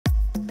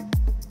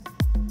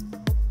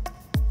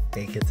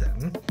Hey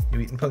kitten,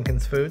 you eating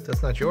Pumpkin's food?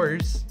 That's not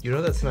yours. You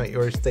know that's not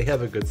yours. They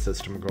have a good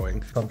system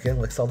going. Pumpkin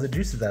licks all the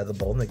juices out of the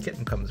bowl and the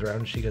kitten comes around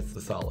and she gets the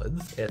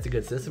solids. It's a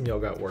good system y'all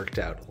got worked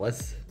out.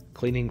 Less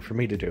cleaning for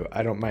me to do.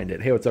 I don't mind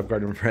it. Hey, what's up,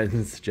 garden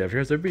friends? Jeff here.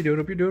 How's everybody doing?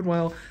 Hope you're doing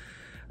well.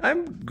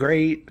 I'm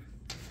great.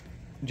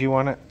 Do you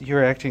want to?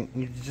 You're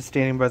just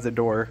standing by the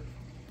door.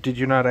 Did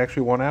you not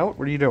actually want out?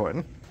 What are you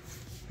doing?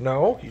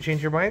 No? You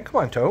changed your mind?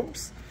 Come on,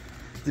 Tobes.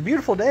 It's a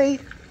beautiful day.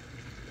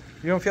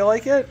 You don't feel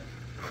like it?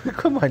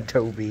 Come on,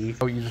 Toby.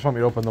 Oh, you just want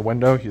me to open the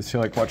window? You just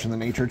feel like watching the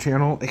Nature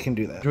Channel? I can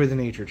do that. Enjoy the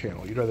Nature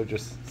Channel. You'd rather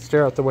just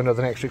stare out the window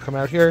than actually come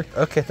out here?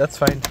 Okay, that's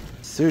fine.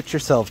 Suit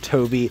yourself,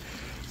 Toby.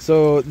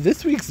 So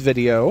this week's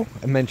video,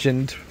 I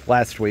mentioned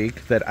last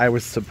week that I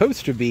was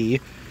supposed to be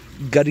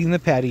gutting the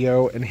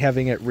patio and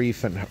having it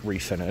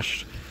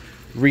refinished.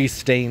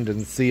 Restained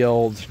and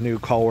sealed, new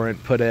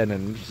colorant put in,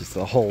 and just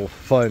a whole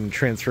fun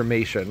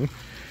transformation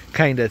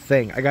kind of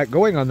thing. I got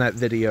going on that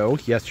video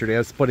yesterday. I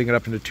was splitting it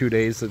up into 2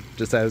 days.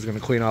 Just I was going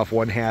to clean off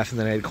one half and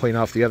then I had to clean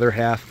off the other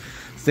half.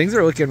 Things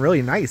are looking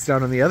really nice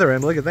down on the other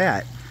end. Look at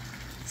that.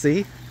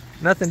 See?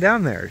 Nothing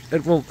down there.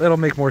 It'll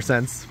make more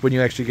sense when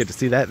you actually get to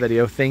see that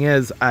video. Thing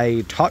is,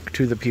 I talked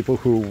to the people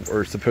who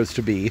are supposed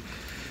to be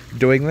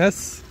doing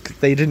this.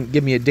 They didn't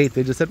give me a date.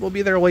 They just said, we'll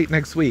be there late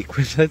next week,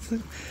 which it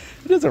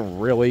doesn't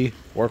really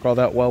work all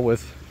that well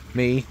with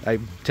me. I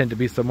tend to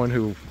be someone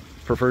who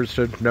prefers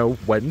to know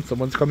when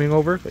someone's coming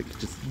over. Like,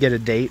 just get a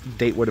date.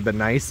 Date would have been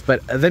nice.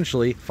 But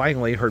eventually,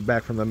 finally heard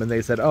back from them and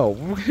they said, oh,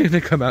 we're going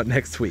to come out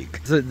next week.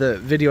 So the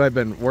video I've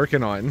been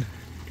working on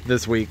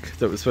this week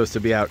that was supposed to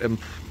be out, and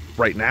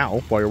right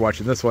now, while you're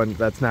watching this one,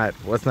 that's not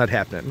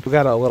happening. We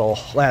got a little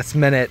last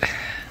minute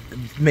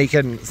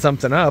making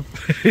something up.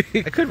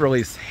 I could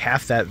release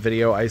half that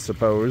video, I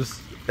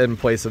suppose, in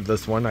place of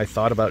this one. I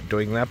thought about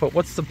doing that, but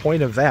what's the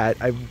point of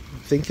that? I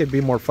think it'd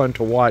be more fun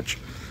to watch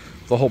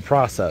the whole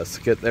process,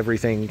 get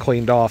everything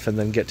cleaned off, and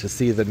then get to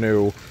see the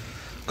new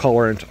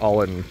colorant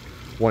all in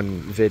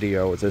one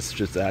video. This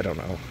just, I don't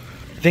know.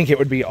 I think it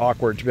would be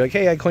awkward to be like,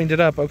 hey, I cleaned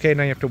it up. Okay,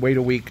 now you have to wait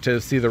a week to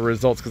see the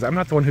results, because I'm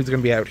not the one who's going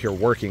to be out here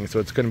working, so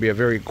it's going to be a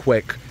very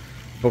quick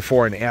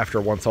before and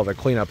after once all the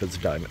cleanup is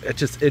done.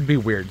 It'd be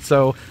weird.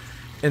 So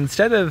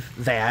instead of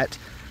that,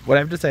 what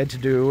I've decided to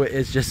do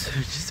is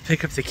just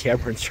pick up the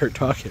camera and start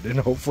talking, and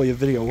hopefully a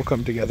video will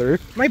come together.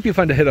 It might be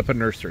fun to hit up a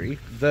nursery.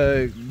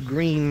 The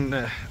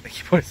I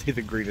keep wanting to say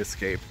the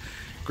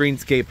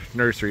Greenscape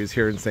nurseries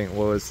here in St.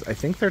 Louis. I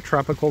think their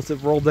tropicals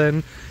have rolled in,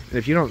 and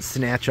if you don't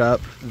snatch up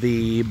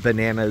the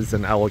bananas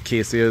and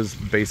alocasias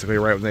basically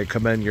right when they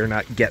come in, you're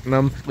not getting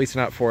them, at least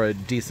not for a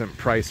decent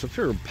price. So if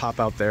you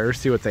pop out there,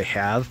 see what they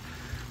have.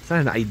 It's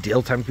not an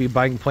ideal time to be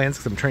buying plants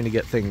because I'm trying to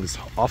get things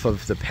off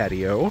of the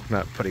patio,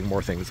 not putting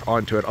more things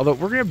onto it. Although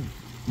we're going to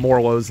have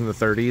more lows in the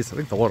 30s. I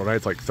think the low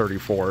tonight's like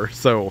 34,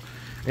 so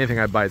anything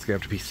I buy is going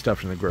to have to be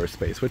stuffed in the grow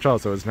space, which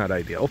also is not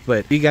ideal,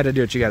 but you got to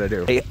do what you got to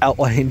do. I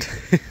outlined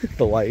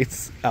the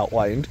lights,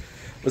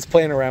 was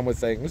playing around with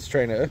things,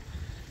 trying to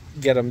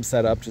get them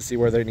set up to see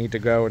where they need to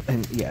go,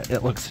 and yeah,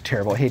 it looks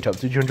terrible. Hey,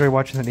 Tobes, did you enjoy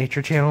watching the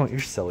Nature Channel? You're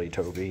silly,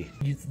 Toby.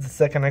 The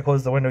second I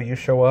close the window, you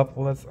show up.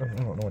 Well, I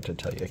don't know what to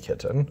tell you,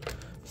 kitten.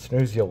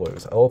 Snooze, you'll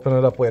lose. I'll open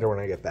it up later when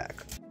I get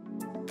back.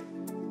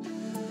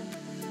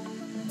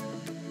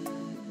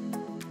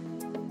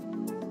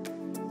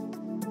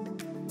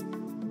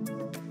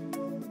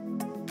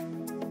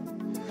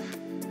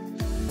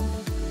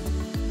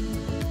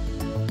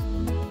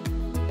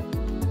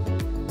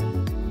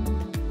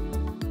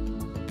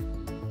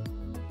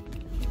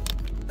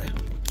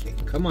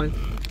 Come on,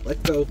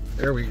 let go.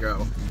 There we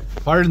go.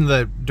 Pardon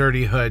the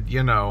dirty hood,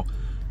 you know,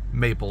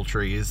 maple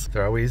trees.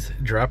 They're always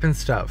dropping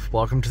stuff.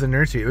 Welcome to the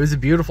nursery. It was a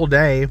beautiful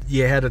day.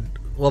 You had a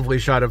lovely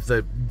shot of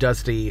the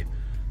dusty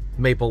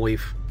maple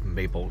leaf,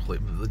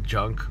 the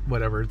junk,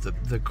 whatever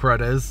the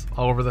crud is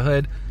all over the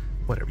hood.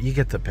 Whatever, you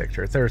get the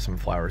picture. There are some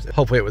flowers.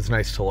 Hopefully it was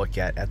nice to look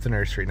at the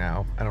nursery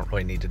now. I don't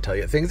really need to tell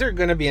you. Things are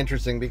going to be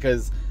interesting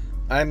because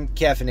I'm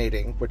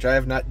caffeinating, which I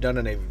have not done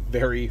in a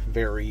very,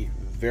 very,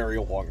 very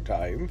long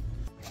time.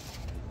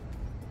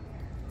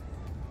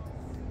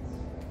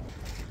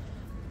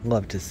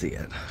 Love to see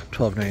it.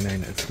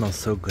 $12.99. It smells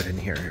so good in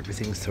here.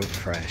 Everything's so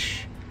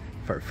fresh.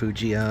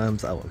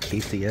 Farfugiums,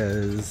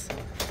 alocasias.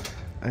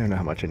 I don't know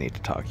how much I need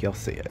to talk. You'll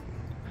see it.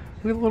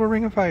 Look at the little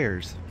ring of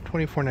fires.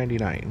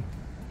 $24.99.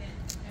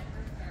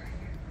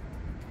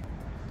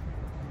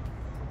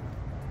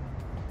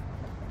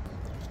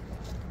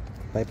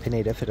 By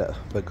Pinnatifida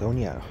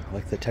begonia. I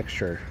like the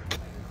texture.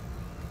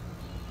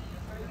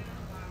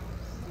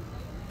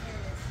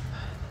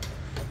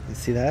 You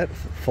see that?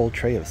 Full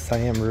tray of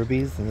Siam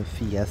rubies and the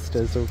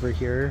fiestas over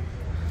here.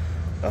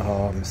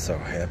 Oh, I'm so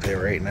happy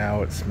right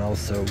now. It smells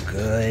so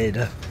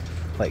good.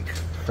 Like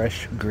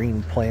fresh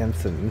green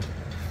plants and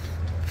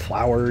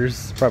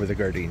flowers. Probably the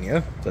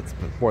gardenia. That's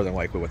more than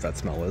likely what that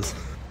smell is.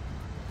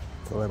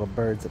 The little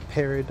birds of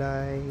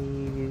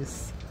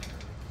paradise.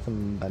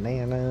 Some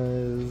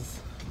bananas.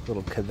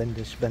 Little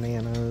Cavendish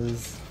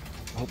bananas.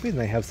 Hoping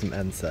they have some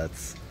end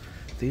sets.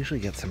 They usually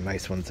get some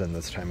nice ones in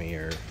this time of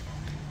year.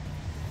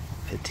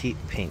 Petite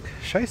pink.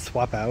 Should I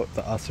swap out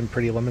the awesome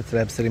pretty lemons that I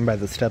have sitting by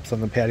the steps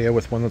on the patio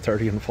with one that's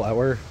already in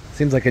flower?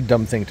 Seems like a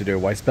dumb thing to do.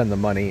 Why spend the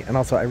money? And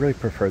also, I really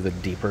prefer the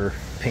deeper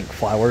pink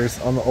flowers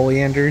on the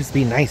oleanders. It'd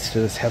be nice to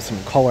just have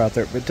some color out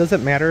there, but does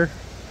it matter?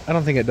 I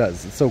don't think it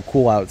does. It's so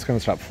cool out, it's going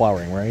to stop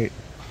flowering, right?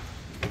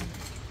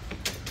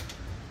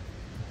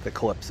 The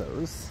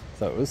calypsos.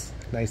 Those.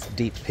 Nice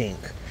deep pink.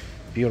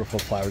 Beautiful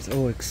flowers.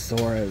 Oh,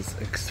 ixoras.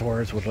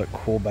 Ixoras would look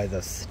cool by the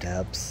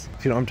steps.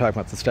 If you know what I'm talking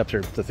about, the steps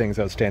are the things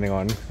I was standing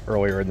on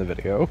earlier in the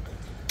video.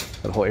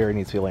 The whole area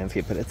needs to be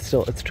landscaped, but it's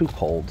too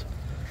cold.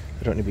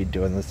 I don't need to be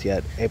doing this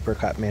yet.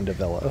 Apricot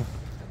mandevilla.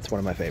 It's one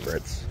of my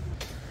favorites.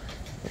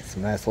 Got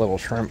some nice little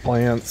shrimp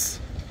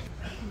plants.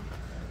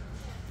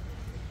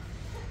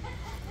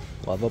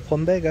 Love a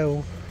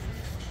plumbago.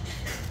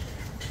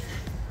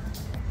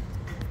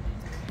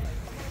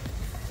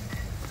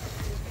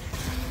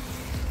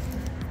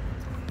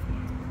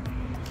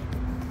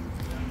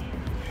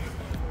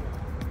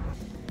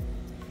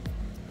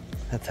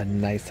 That's a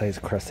nice size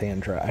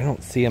Chrysandra. I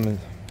don't see them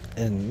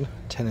in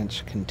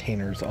 10-inch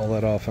containers all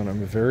that often.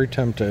 I'm very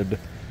tempted.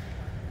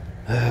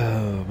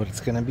 Oh, but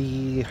it's going to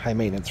be high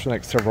maintenance for the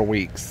next several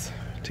weeks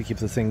to keep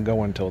this thing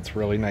going until it's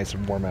really nice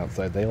and warm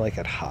outside. They like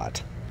it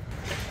hot.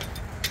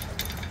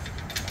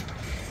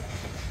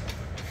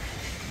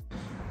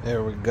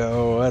 There we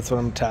go. That's what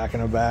I'm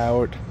talking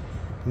about.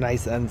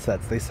 Nice end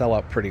sets. They sell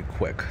out pretty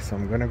quick, so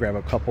I'm going to grab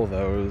a couple of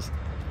those.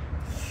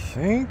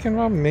 Thinking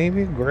about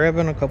maybe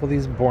grabbing a couple of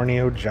these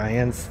Borneo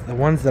Giants. The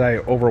ones that I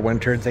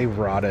overwintered, they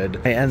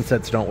rotted. My end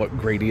sets don't look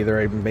great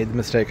either. I made the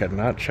mistake of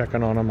not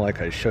checking on them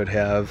like I should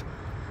have.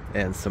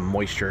 And some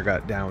moisture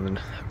got down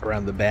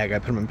around the bag. I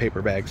put them in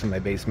paper bags in my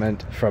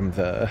basement from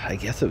the, I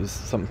guess it was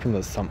something from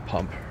the sump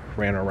pump.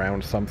 Ran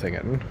around something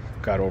and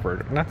got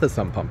over, not the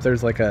sump pump.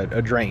 There's like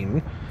a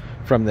drain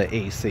from the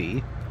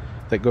AC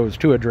that goes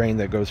to a drain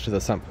that goes to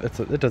the sump.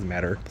 It doesn't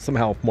matter.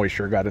 Somehow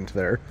moisture got into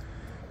their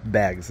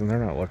bags and they're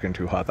not looking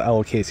too hot. The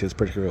alocasias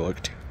particularly look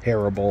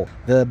terrible.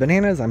 The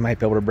bananas I might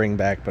be able to bring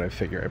back, but I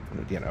figure,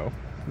 you know,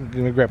 I'm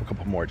gonna grab a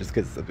couple more just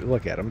because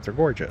look at them, they're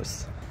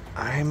gorgeous.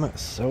 I'm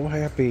so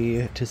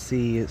happy to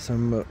see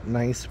some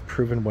nice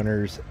proven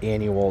winners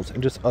annuals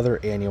and just other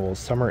annuals,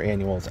 summer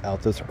annuals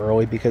out this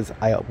early, because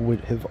I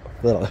would have,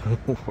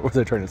 what was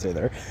I trying to say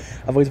there?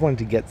 I've always wanted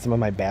to get some of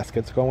my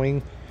baskets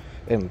going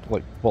and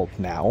like, well,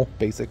 now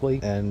basically,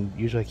 and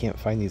usually I can't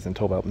find these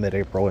until about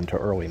mid-April into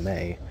early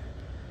May.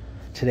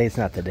 Today's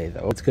not the day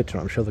though. It's good to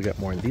know. I'm sure they'll get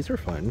more, and these are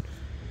fun.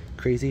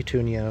 Crazy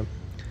Tunia,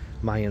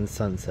 Mayan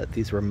Sunset.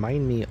 These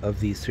remind me of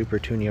the Super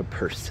Tunia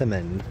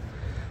Persimmon,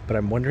 but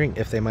I'm wondering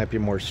if they might be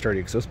more sturdy,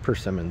 because those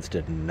persimmons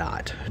did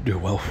not do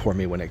well for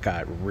me when it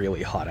got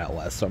really hot out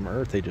last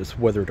summer. They just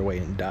withered away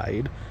and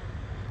died.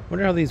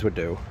 Wonder how these would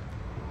do.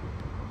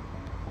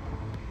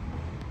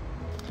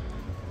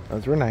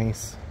 Those were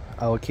nice.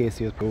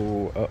 Alocasias.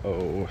 Oh,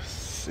 uh-oh.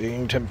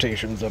 Seeing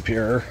temptations up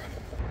here.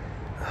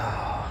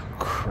 Oh,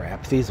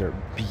 crap. These are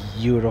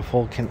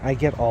beautiful. Can I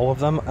get all of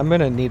them? I'm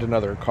going to need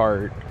another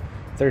cart.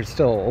 There's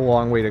still a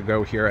long way to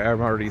go here.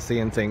 I'm already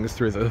seeing things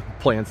through the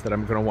plants that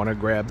I'm going to want to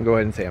grab. Go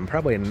ahead and say I'm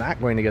probably not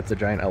going to get the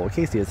giant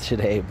alocasias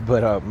today,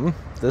 but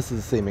this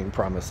is seeming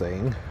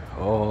promising.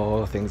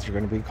 Oh, things are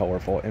going to be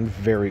colorful and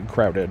very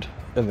crowded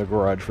in the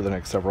garage for the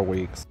next several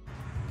weeks.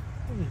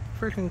 Holy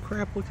freaking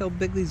crap, look how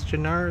big these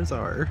Gennaras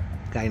are.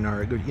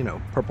 Gynara, you know,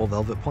 purple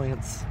velvet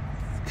plants.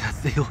 God,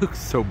 they look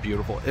so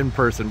beautiful in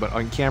person, but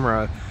on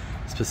camera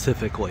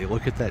specifically,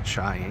 look at that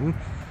shine.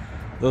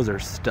 Those are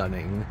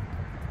stunning.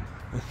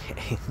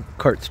 Okay,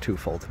 cart's too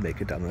full to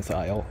make it down this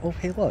aisle. Oh,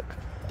 hey, look.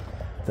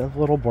 They have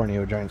little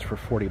Borneo Giants for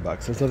 40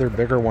 bucks. Those other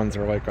bigger ones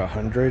are like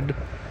 100.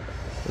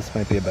 This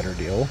might be a better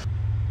deal.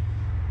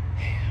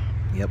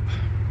 Yep.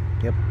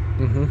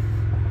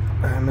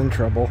 I'm in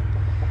trouble.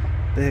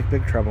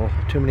 Big trouble.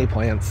 Too many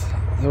plants.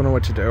 I don't know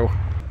what to do.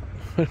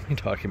 What am I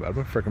talking about? I'm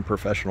a freaking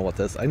professional at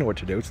this. I know what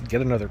to do. Just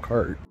get another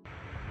cart.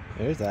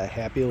 There's a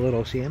happy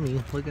little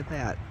chamois. Look at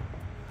that.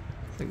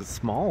 I think it's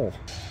small.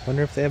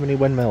 Wonder if they have any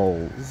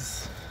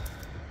windmills.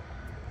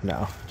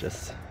 No,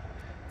 just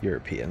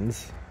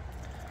Europeans.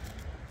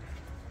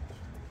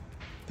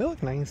 They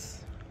look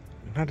nice.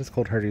 Not as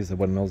cold hardy as the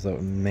windmills though.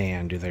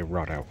 Man, do they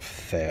rot out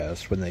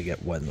fast when they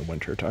get wet in the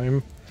winter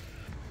time.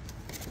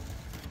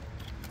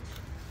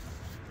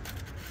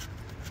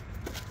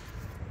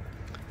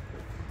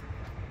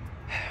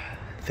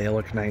 They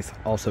look nice,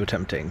 also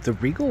tempting. The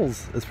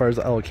Regals, as far as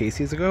the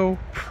alocasias go,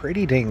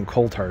 pretty dang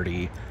cold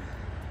hardy.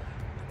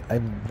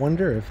 I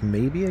wonder if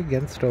maybe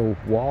against a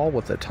wall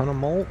with a ton of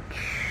mulch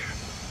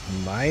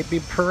might be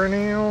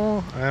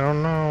perennial. I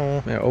don't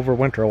know. Yeah,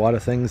 overwinter a lot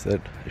of things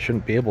that I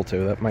shouldn't be able to.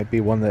 That might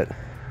be one that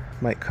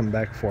might come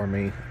back for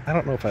me. I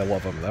don't know if I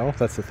love them though.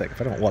 That's the thing.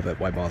 If I don't love it,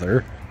 why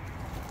bother?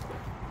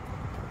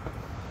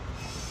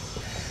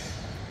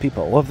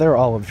 People love their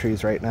olive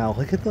trees right now.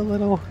 Look at the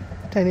little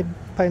tiny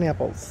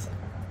pineapples.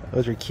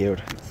 Those are cute.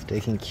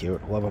 Stinking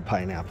cute. Love a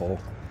pineapple.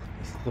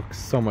 These look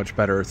so much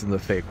better than the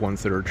fake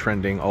ones that are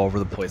trending all over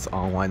the place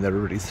online that are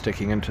already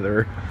sticking into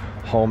their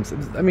homes.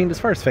 I mean, as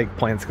far as fake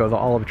plants go, the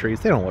olive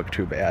trees, they don't look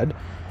too bad.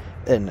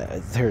 And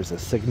there's a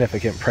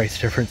significant price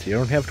difference. You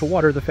don't have to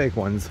water the fake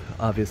ones,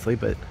 obviously,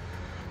 but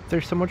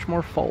they're so much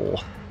more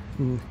full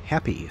and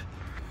happy.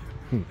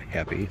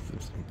 Happy.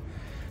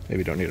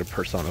 Maybe don't need to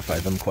personify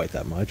them quite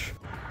that much.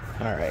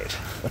 All right,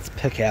 let's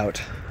pick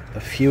out a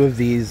few of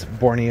these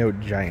Borneo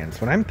Giants.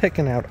 When I'm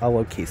picking out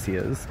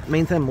Alocasias, the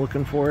main thing I'm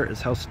looking for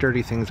is how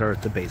sturdy things are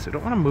at the base. I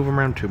don't want to move them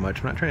around too much.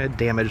 I'm not trying to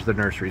damage the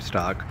nursery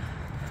stock,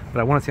 but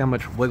I want to see how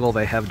much wiggle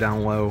they have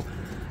down low,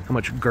 how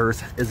much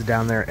girth is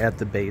down there at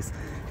the base,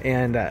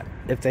 and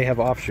if they have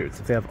offshoots.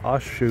 If they have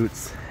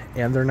offshoots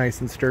and they're nice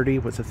and sturdy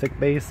with a thick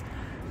base,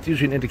 it's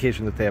usually an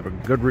indication that they have a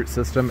good root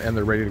system and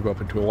they're ready to go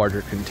up into a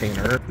larger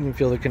container. You can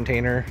feel the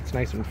container, it's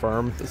nice and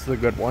firm. This is a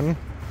good one.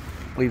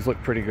 Leaves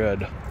look pretty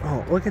good.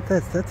 Oh, look at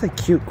this. That's a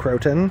cute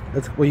croton.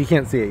 Well, you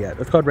can't see it yet.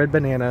 It's called red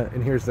banana,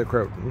 and here's the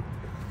croton.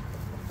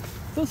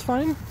 That's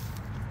fine.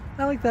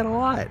 I like that a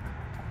lot.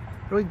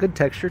 Really good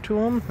texture to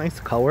them.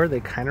 Nice color. They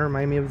kind of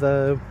remind me of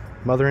the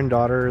mother and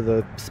daughter,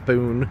 the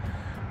spoon,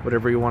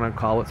 whatever you want to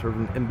call it, sort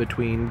of in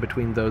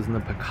between those and the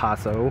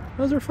Picasso.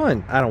 Those are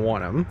fun. I don't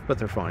want them, but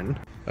they're fun.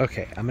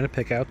 Okay, I'm going to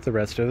pick out the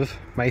rest of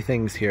my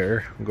things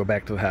here. I'll go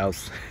back to the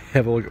house,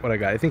 have a look at what I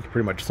got. I think you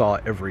pretty much saw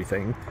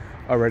everything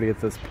already at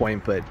this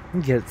point, but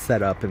get it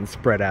set up and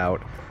spread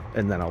out,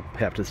 and then I'll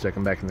have to stick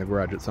them back in the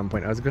garage at some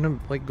point. I was gonna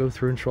like go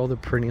through and show all the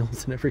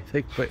perennials and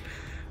everything, but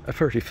I've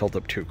already filled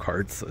up 2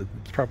 carts, so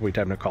it's probably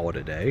time to call it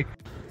a day.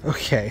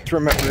 Okay, just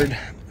remembered,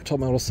 I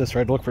told my little sister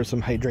I'd look for some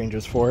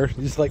hydrangeas for her.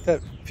 You just like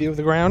that view of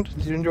the ground?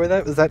 Did you enjoy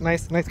that? Was that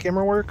nice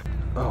camera work?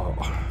 Oh,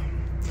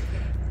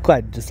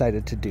 glad you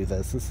decided to do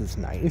this. This is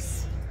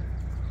nice.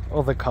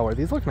 Oh, the color,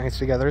 these look nice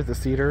together, the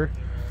cedar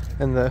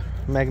and the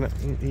magnet,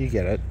 you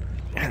get it.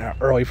 Kind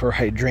of early for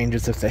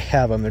hydrangeas. If they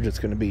have them, they're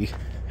just going to be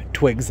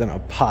twigs in a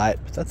pot,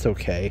 but that's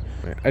okay.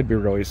 I'd be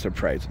really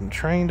surprised. I'm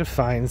trying to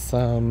find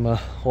some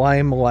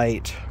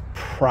Limelight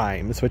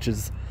Primes, which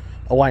is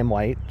a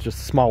Limelight,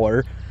 just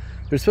smaller.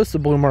 They're supposed to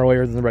bloom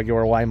earlier than the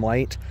regular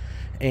Limelight,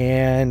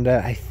 and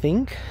I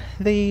think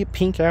they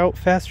pink out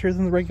faster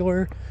than the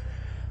regular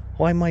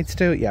Limelights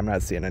do. Yeah, I'm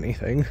not seeing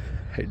anything.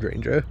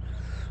 Hydrangea.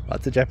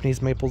 Lots of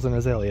Japanese maples and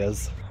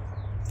azaleas.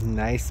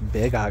 Nice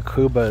big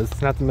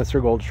Akubas. Not the Mr.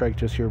 Goldstrike,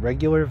 just your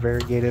regular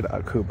variegated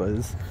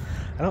Akubas.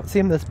 I don't see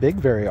them this big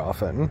very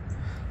often.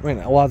 I mean,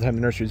 a lot of the time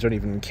the nurseries don't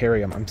even carry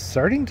them. I'm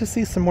starting to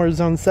see some more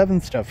Zone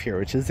 7 stuff here,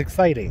 which is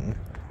exciting.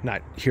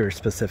 Not here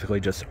specifically,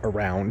 just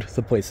around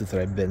the places that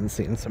I've been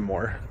seeing some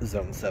more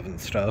Zone 7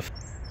 stuff.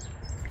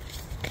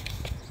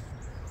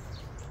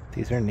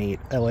 These are neat.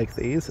 I like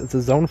these. It's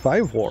a Zone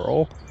 5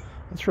 Laurel.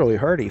 It's really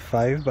hardy.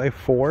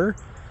 5x4.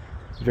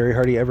 Very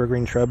hardy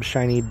evergreen shrub,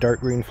 shiny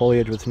dark green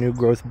foliage with new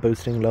growth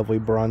boosting lovely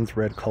bronze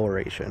red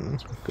coloration.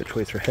 Good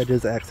choice for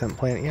hedges, accent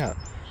plant. Yeah,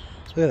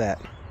 look at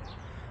that.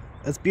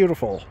 That's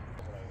beautiful.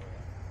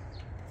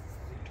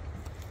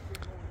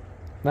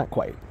 Not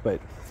quite,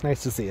 but it's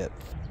nice to see it.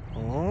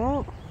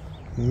 Oh,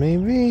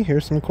 maybe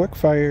here's some quick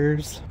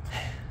fires.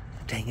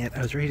 Dang it,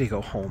 I was ready to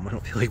go home. I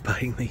don't feel like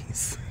buying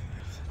these.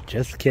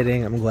 Just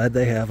kidding, I'm glad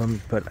they have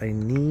them, but I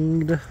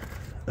need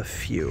a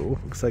few.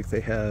 Looks like they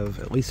have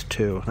at least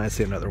 2, and I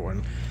see another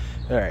one.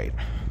 Alright,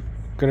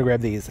 gonna grab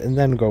these and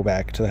then go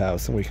back to the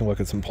house and we can look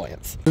at some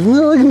plants. Doesn't it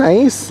look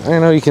nice? I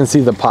know you can see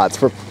the pots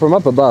from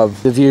up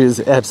above. The view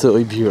is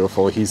absolutely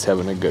beautiful. He's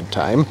having a good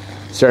time.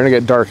 It's starting to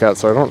get dark out,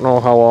 so I don't know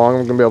how long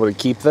I'm gonna be able to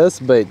keep this,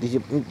 but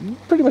you've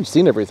pretty much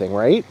seen everything,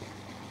 right?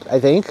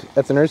 I think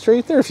at the nursery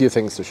there are a few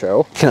things to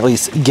show. Can at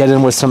least get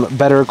in with some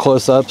better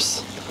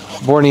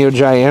close-ups. Borneo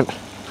Giant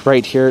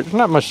right here.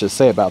 Not much to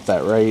say about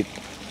that, right?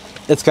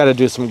 It's got to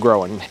do some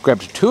growing.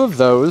 Grabbed 2 of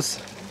those.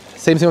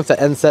 Same thing with the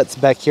end sets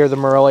back here, the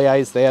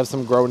Morelli's. They have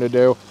some growing to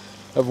do.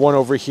 I have one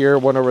over here,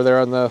 one over there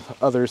on the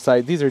other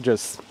side. These are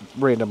just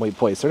randomly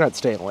placed. They're not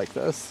staying like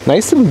this.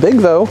 Nice and big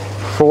though,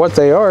 for what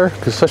they are,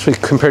 especially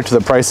compared to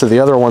the price of the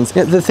other ones.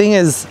 Yeah, the thing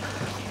is,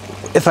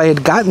 if I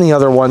had gotten the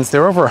other ones, they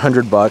were over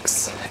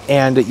 $100.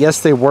 And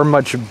yes, they were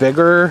much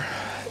bigger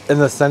in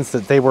the sense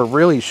that they were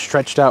really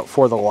stretched out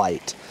for the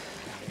light.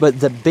 But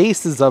the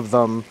bases of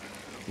them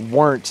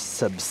weren't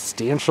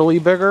substantially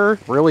bigger,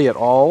 really at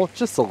all,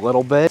 just a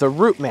little bit. The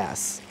root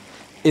mass,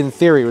 in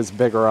theory, was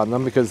bigger on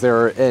them because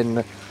they're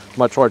in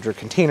much larger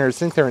containers. I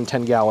think they're in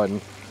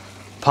 10-gallon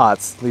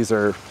pots. These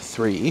are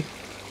 3,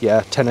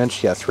 yeah,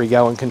 10-inch, yeah,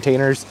 3-gallon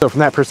containers. So from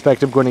that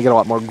perspective, going to get a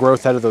lot more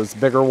growth out of those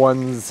bigger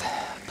ones,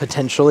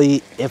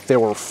 potentially, if they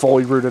were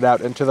fully rooted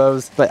out into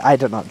those. But I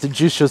don't know, the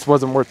juice just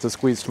wasn't worth the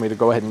squeeze for me to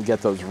go ahead and get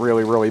those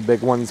really, really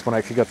big ones when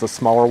I could get the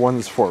smaller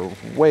ones for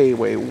way,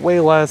 way, way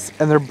less.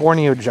 And they're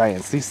Borneo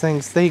Giants. These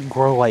things, they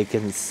grow like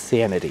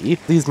insanity.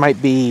 These might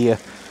be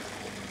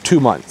 2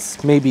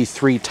 months, maybe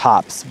 3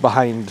 tops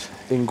behind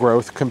in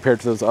growth compared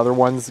to those other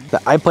ones.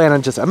 I plan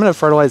on I'm going to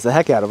fertilize the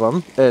heck out of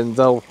them, and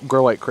they'll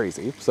grow like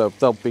crazy. So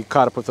they'll be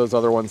caught up with those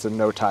other ones in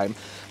no time.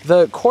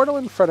 The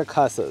Cordylan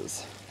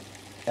Freticusas,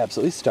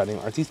 absolutely stunning.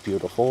 Aren't these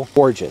beautiful?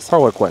 Gorgeous.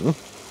 Harlequin.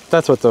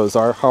 That's what those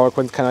are.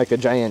 Harlequin's kind of like a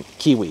giant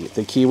kiwi.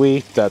 The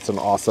kiwi, that's an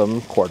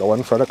awesome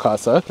Cordylan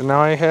Freticusa. And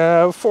now I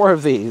have 4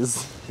 of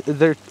these.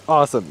 They're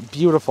awesome.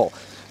 Beautiful.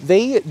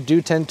 They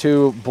do tend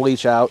to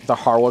bleach out, the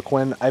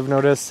Harlequin, I've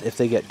noticed, if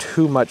they get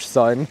too much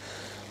sun.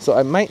 So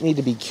I might need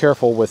to be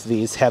careful with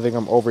these, having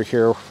them over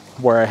here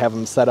where I have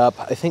them set up.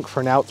 I think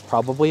for now it's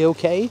probably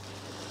okay,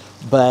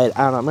 but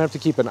I don't know, I'm gonna have to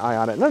keep an eye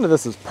on it. None of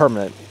this is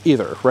permanent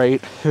either,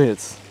 right? I mean,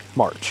 it's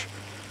March.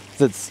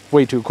 It's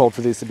way too cold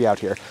for these to be out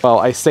here. Well,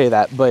 I say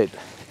that, but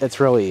it's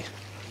really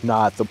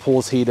not. The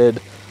pool's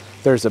heated.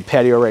 There's a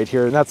patio right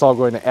here, and that's all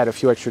going to add a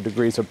few extra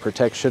degrees of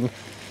protection.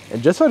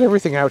 And just about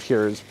everything out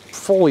here is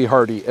fully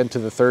hardy into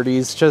the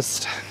 30s,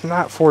 just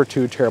not for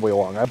too terribly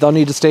long. They'll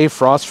need to stay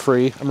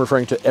frost-free. I'm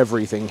referring to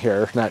everything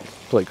here, not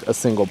like a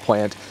single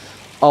plant.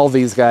 All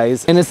these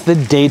guys. And it's the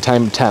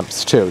daytime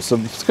temps too. So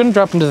it's gonna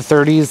drop into the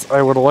 30s.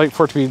 I would like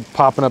for it to be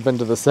popping up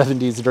into the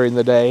 70s during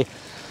the day.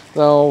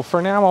 So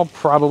for now, I'll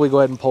probably go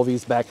ahead and pull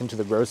these back into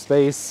the grow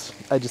space.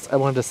 I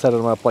wanted to set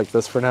them up like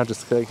this for now,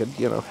 just so I could,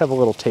 you know, have a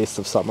little taste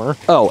of summer.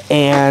 Oh,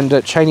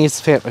 and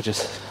Chinese fan, I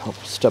just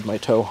stubbed my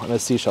toe on a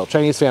seashell.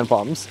 Chinese fan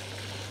palms.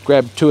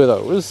 Grabbed 2 of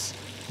those.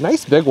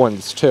 Nice big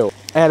ones too.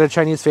 I had a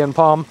Chinese fan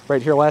palm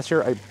right here last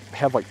year. I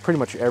have like pretty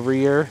much every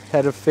year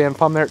had a fan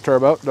palm there.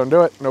 Turbo, don't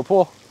do it. No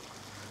pool.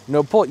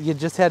 No pool. You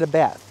just had a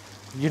bath.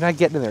 You're not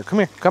getting in there. Come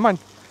here. Come on.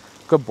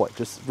 Good boy.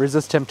 Just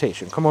resist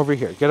temptation. Come over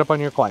here. Get up on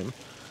your climb.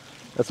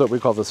 That's what we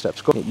call the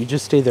steps. Go. You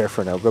just stay there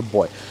for now. Good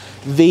boy.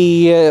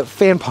 The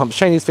fan palms,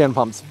 Chinese fan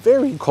palms,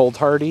 very cold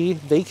hardy.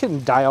 They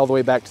can die all the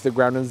way back to the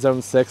ground in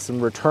zone 6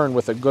 and return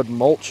with a good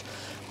mulch.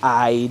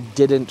 I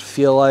didn't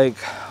feel like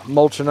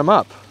mulching them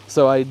up,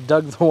 so I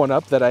dug the one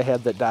up that I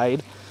had that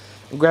died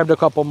and grabbed a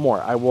couple more.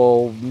 I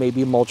will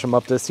maybe mulch them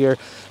up this year.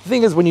 The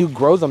thing is, when you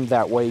grow them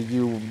that way,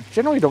 you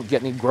generally don't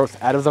get any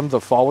growth out of them the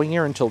following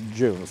year until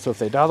June. So if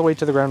they die all the way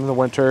to the ground in the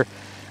winter,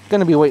 going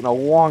to be waiting a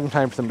long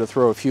time for them to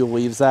throw a few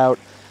leaves out.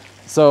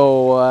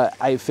 So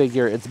I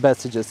figure it's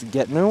best to just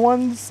get new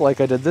ones like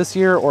I did this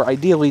year, or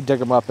ideally dig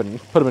them up and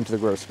put them into the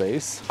grow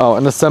space. Oh,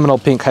 and the Seminole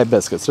Pink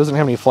Hibiscus. Doesn't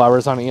have any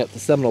flowers on it yet. The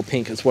Seminole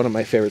Pink is one of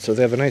my favorites. So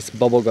they have a nice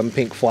bubblegum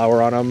pink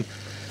flower on them.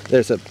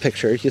 There's a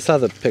picture. You saw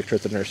the picture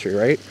at the nursery,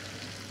 right?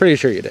 Pretty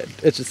sure you did.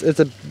 It's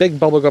a big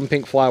bubblegum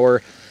pink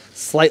flower,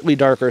 slightly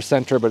darker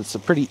center, but it's a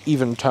pretty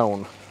even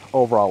tone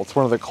overall. It's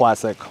one of the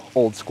classic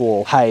old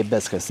school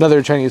hibiscus.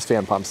 Another Chinese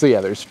fan palm. So yeah,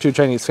 there's 2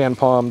 Chinese fan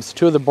palms,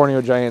 2 of the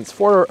Borneo giants,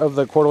 4 of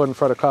the Cordovan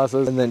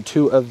fruticatas, and then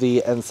 2 of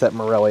the Enset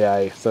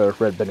morellii, the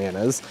red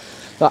bananas.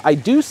 I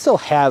do still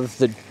have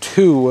the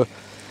 2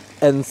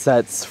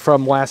 Ensets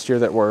from last year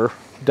that were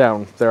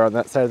down there on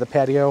that side of the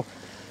patio.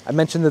 I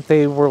mentioned that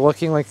they were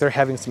looking like they're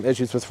having some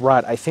issues with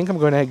rot. I think I'm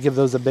going to give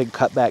those a big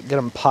cutback, get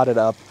them potted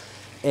up,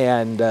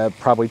 and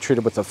probably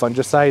treated with a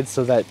fungicide,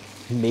 so that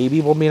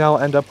maybe will mean I'll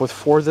end up with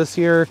 4 this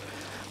year.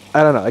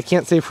 I don't know. I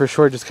can't say for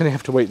sure. Just going to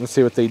have to wait and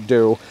see what they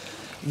do.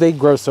 They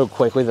grow so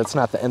quickly, that's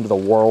not the end of the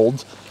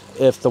world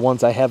if the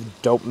ones I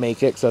have don't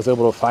make it, because I was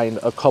able to find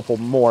a couple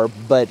more.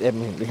 But, I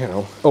mean, you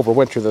know,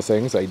 overwinter the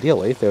things,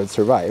 ideally, they would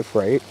survive,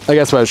 right? I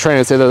guess what I was trying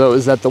to say, though,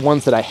 is that the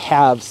ones that I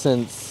have,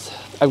 since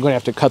I'm going to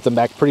have to cut them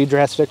back pretty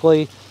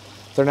drastically,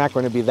 they're not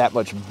going to be that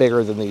much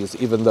bigger than these,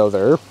 even though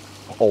they're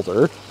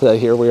older. So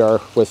here we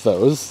are with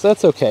those.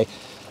 That's okay.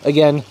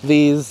 Again,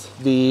 these,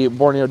 the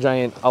Borneo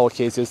giant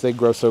alocasias, they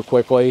grow so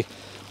quickly.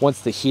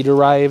 Once the heat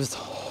arrives,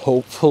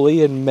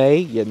 hopefully in May,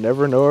 you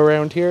never know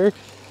around here,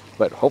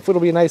 but hopefully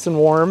it'll be nice and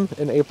warm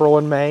in April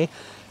and May,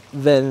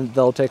 then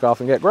they'll take off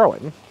and get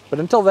growing. But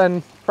until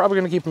then, probably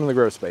going to keep them in the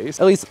grow space,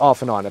 at least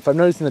off and on. If I'm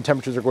noticing the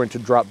temperatures are going to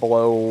drop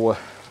below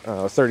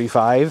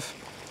 35,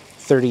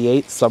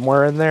 38,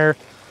 somewhere in there,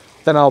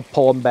 then I'll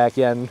pull them back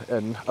in,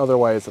 and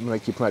otherwise I'm going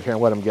to keep them out here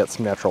and let them get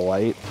some natural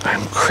light.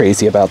 I'm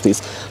crazy about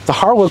these. The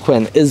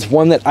Harlequin is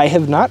one that I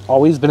have not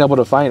always been able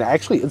to find.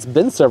 Actually, it's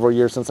been several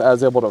years since I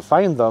was able to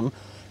find them,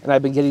 and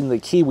I've been getting the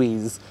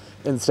kiwis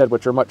instead,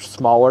 which are much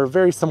smaller,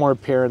 very similar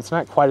appearance,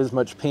 not quite as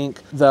much pink.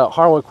 The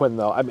Harlequin,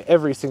 though, I mean,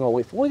 every single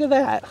leaf, look at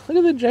that. Look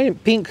at the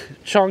giant pink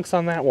chunks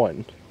on that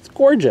one. It's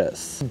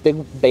gorgeous.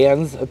 Big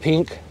bands of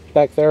pink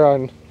back there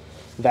on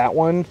that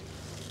one.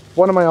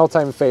 One of my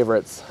all-time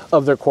favorites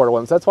of their quarter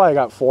ones. That's why I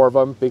got 4 of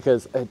them,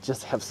 because I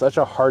just have such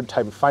a hard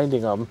time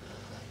finding them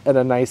in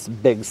a nice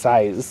big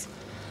size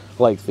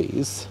like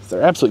these.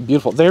 They're absolutely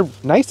beautiful. They're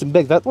nice and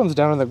big. That one's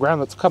down on the ground.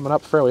 That's coming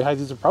up fairly high.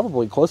 These are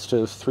probably close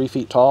to 3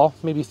 feet tall,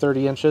 maybe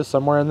 30 inches,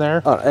 somewhere in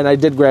there. And I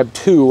did grab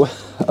 2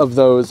 of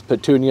those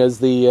petunias,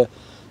 the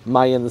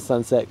Mayan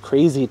Sunset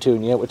Crazy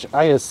Tunia, which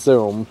I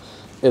assume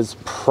is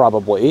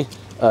probably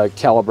a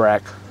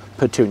Calabrac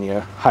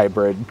Petunia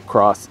hybrid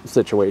cross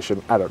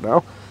situation. I don't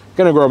know.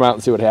 Gonna grow them out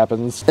and see what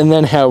happens. And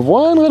then have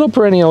one little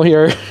perennial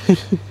here,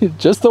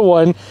 just the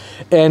one,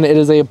 and it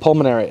is a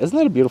pulmonaria. Isn't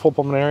that a beautiful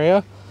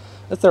pulmonaria?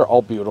 They're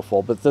all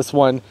beautiful, but this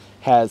one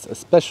has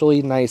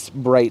especially nice,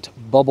 bright,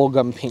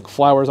 bubblegum pink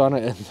flowers on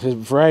it, and the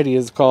variety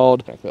is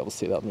called, I'm not gonna be able to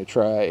see that, let me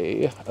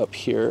try up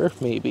here,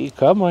 maybe.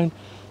 Come on,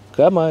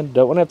 come on,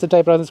 don't want to have to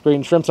type it on the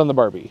screen. Shrimps on the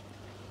Barbie.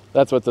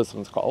 That's what this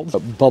one's called.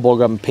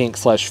 Bubblegum pink /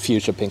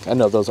 fuchsia pink. I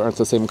know those aren't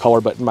the same color,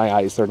 but in my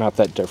eyes, they're not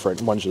that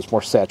different. One's just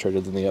more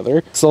saturated than the other.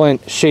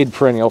 Excellent shade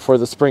perennial for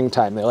the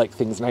springtime. They like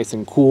things nice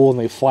and cool, and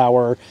they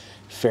flower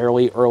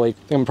fairly early.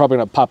 I'm probably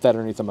gonna pop that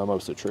underneath the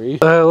mimosa tree.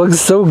 It looks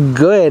so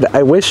good.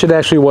 I wish it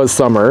actually was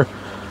summer.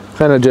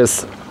 Kind of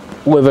just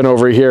living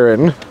over here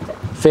in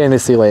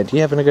Fantasyland.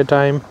 You having a good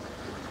time?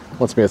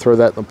 Wants me to throw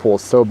that in the pool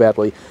so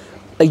badly.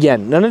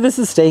 Again, none of this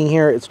is staying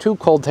here. It's too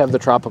cold to have the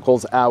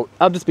tropicals out.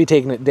 I'll just be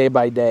taking it day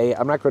by day.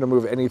 I'm not going to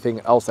move anything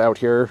else out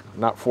here.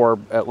 Not for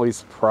at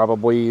least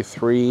probably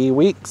 3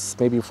 weeks,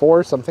 maybe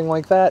 4, something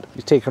like that.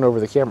 You're taking over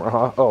the camera,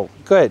 huh? Oh,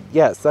 good.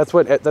 Yes, that's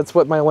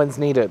what my lens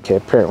needed. Okay,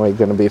 apparently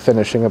going to be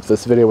finishing up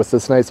this video with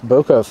this nice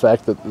bokeh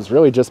effect that is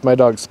really just my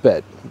dog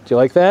spit. Do you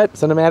like that?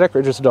 Cinematic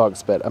or just dog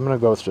spit? I'm going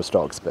to go with just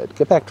dog spit.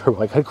 Get back to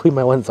her. I got to clean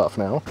my lens off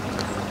now.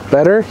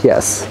 Better?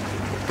 Yes.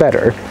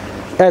 Better.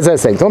 As I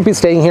was saying, don't be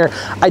staying here.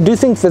 I do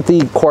think that the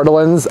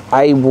cordyceps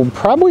I will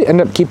probably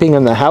end up keeping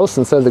in the house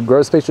instead of the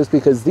grow space, just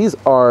because these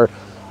are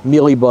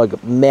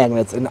mealybug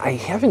magnets, and I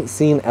haven't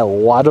seen a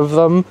lot of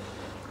them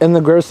in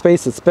the grow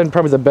space. It's been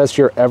probably the best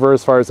year ever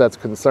as far as that's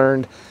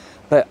concerned,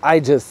 but I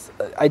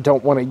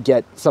don't want to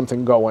get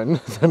something going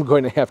that I'm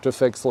going to have to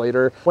fix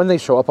later. When they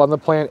show up on the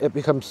plant, it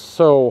becomes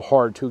so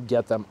hard to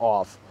get them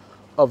off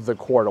of the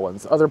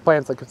cordyceps. Other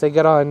plants, like if they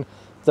get on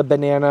the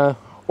banana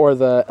or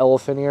the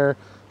elephant ear,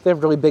 they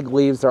have really big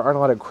leaves, there aren't a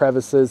lot of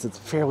crevices, it's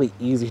fairly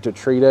easy to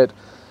treat it.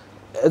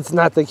 It's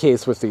not the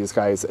case with these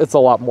guys. It's a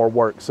lot more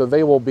work, so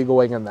they will be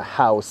going in the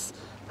house,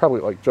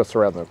 probably like just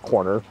around the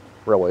corner,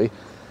 really,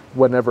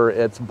 whenever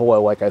it's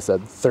below, like I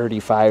said,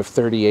 35,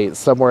 38,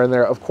 somewhere in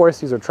there. Of course,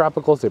 these are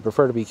tropicals, they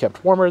prefer to be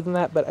kept warmer than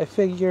that, but I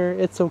figure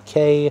it's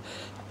okay.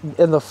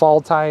 In the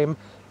fall time,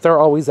 they're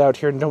always out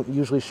here and don't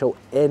usually show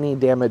any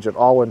damage at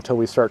all until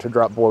we start to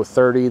drop below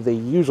 30. They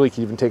usually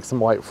can even take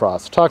some light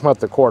frost. Talking about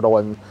the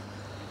cordyceps,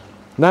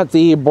 not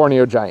the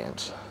Borneo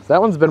giant.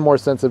 That one's been more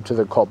sensitive to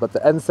the cold, but the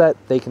NSET,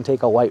 they can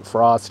take a light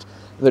frost.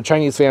 The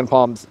Chinese fan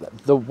palms,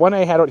 the one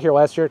I had out here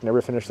last year,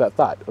 never finished that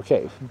thought.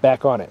 Okay,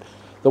 back on it.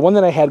 The one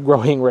that I had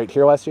growing right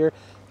here last year,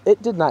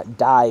 it did not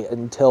die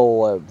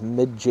until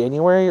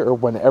mid-January or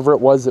whenever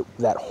it was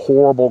that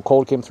horrible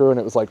cold came through and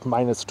it was like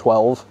minus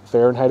 12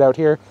 Fahrenheit out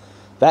here.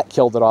 That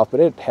killed it off,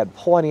 but it had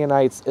plenty of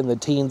nights in the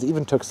teens,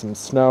 even took some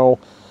snow.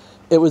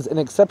 It was an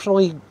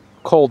exceptionally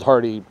cold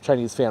hardy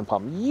Chinese fan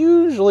palm.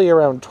 Usually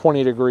around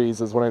 20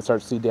 degrees is when I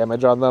start to see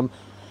damage on them.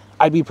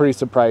 I'd be pretty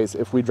surprised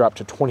if we drop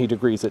to 20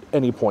 degrees at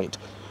any point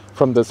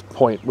from this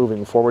point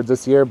moving forward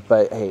this year,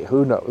 but hey,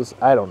 who knows?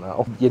 I don't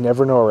know. You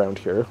never know around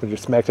here. When you're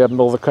smack dab in the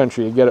middle of the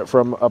country, you get it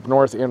from up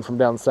north and from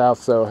down south,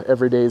 so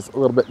every day's a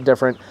little bit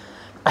different.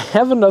 I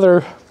have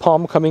another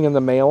palm coming in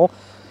the mail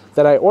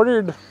that I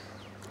ordered,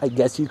 I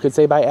guess you could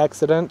say by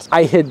accident.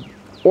 I had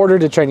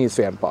ordered a Chinese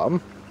fan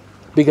palm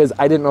because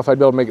I didn't know if I'd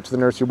be able to make it to the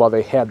nursery while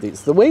they had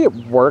these. The way it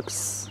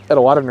works at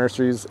a lot of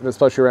nurseries, and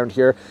especially around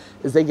here,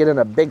 is they get in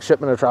a big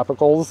shipment of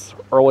tropicals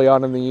early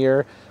on in the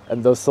year,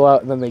 and those sell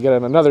out, and then they get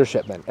in another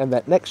shipment. And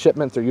that next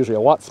shipment, they're usually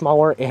a lot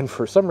smaller, and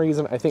for some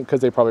reason, I think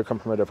because they probably come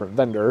from a different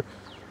vendor,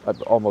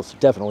 almost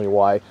definitely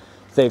why,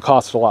 they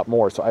cost a lot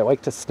more. So I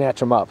like to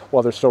snatch them up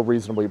while they're still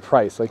reasonably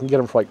priced. I can get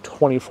them for like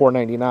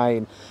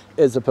 $24.99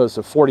 as opposed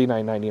to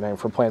 $49.99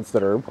 for plants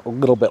that are a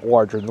little bit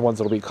larger than the ones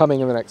that will be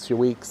coming in the next few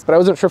weeks. But I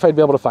wasn't sure if I'd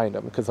be able to find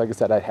them because, like I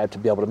said, I had to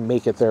be able to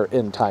make it there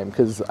in time,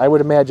 because I would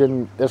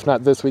imagine if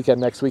not this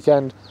weekend, next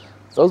weekend,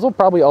 those will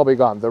probably all be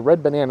gone. The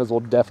red bananas will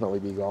definitely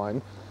be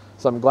gone.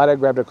 So I'm glad I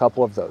grabbed a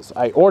couple of those.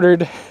 I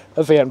ordered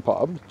a fan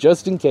palm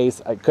just in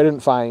case I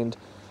couldn't find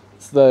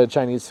the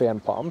Chinese fan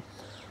palm.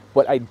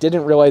 What I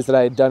didn't realize that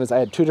I had done is I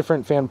had 2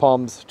 different fan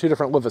palms, 2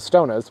 different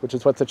Livistonas, which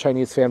is what the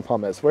Chinese fan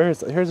palm is.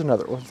 Here's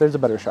another one. There's a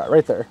better shot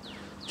right there.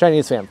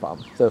 Chinese fan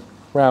palm, the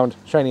round,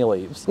 shiny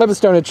leaves.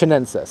 Livistona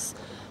chinensis.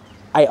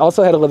 I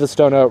also had a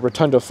Livistona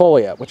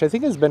rotundifolia, which I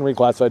think has been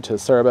reclassified to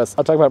Cerebus.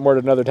 I'll talk about more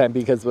at another time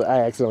because I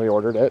accidentally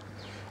ordered it.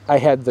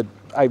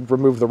 I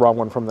removed the wrong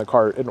one from the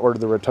cart and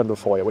ordered the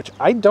rotundifolia, which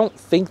I don't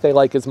think they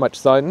like as much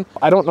sun.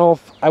 I don't know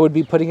if I would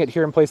be putting it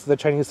here in place of the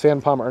Chinese fan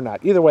palm or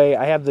not. Either way,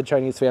 I have the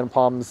Chinese fan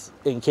palms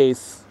in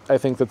case I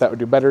think that would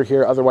do better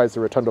here. Otherwise,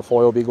 the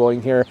rotundifolia will be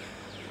going here.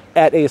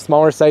 At a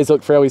smaller size, they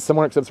look fairly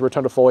similar, except the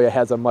rotundifolia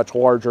has a much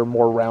larger,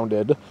 more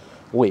rounded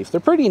leaf. They're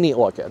pretty neat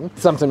looking.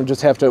 Something we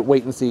just have to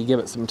wait and see, give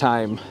it some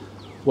time.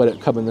 Let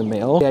it come in the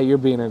mail. Yeah, you're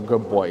being a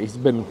good boy. He's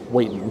been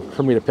waiting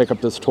for me to pick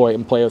up this toy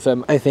and play with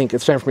him. I think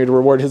it's time for me to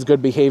reward his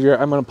good behavior.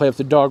 I'm gonna play with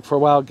the dog for a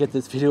while, get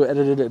this video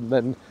edited, and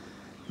then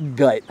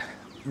gut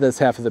this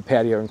half of the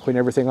patio and clean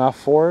everything off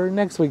for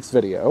next week's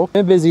video.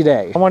 A busy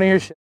day. I wanna hear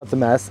shit about the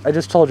mess. I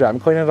just told you, I'm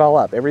cleaning it all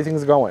up.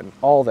 Everything's going,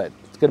 all of it.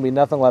 It's gonna be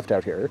nothing left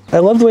out here. I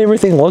love the way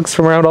everything looks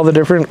from around all the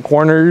different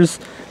corners,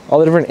 all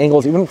the different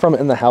angles, even from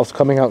in the house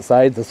coming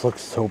outside. This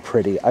looks so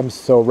pretty. I'm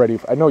so ready.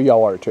 I know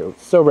y'all are too.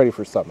 So ready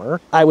for summer.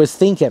 I was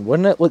thinking,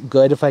 wouldn't it look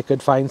good if I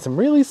could find some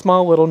really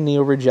small little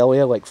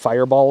Neoregelia, like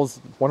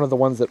fireballs, one of the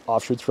ones that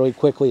offshoots really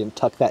quickly, and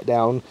tuck that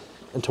down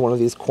into one of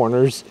these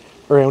corners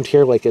around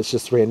here, like it's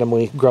just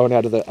randomly growing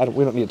out of the,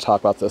 we don't need to talk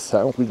about this,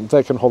 so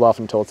that can hold off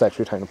until it's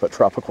actually time to put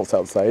tropicals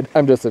outside.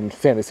 I'm just in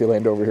fantasy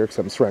land over here because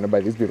I'm surrounded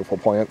by these beautiful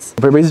plants. Hope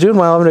everybody's doing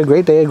well, having a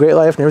great day, a great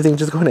life, and everything's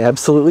just going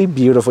absolutely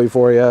beautifully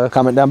for you.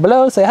 Comment down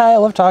below, say hi, I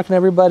love talking to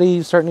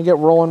everybody, starting to get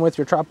rolling with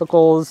your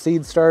tropicals,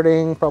 seeds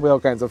starting, probably all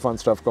kinds of fun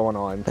stuff going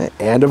on.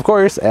 And of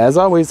course, as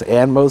always,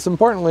 and most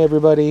importantly,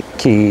 everybody,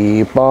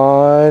 keep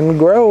on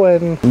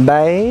growing.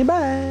 Bye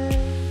bye.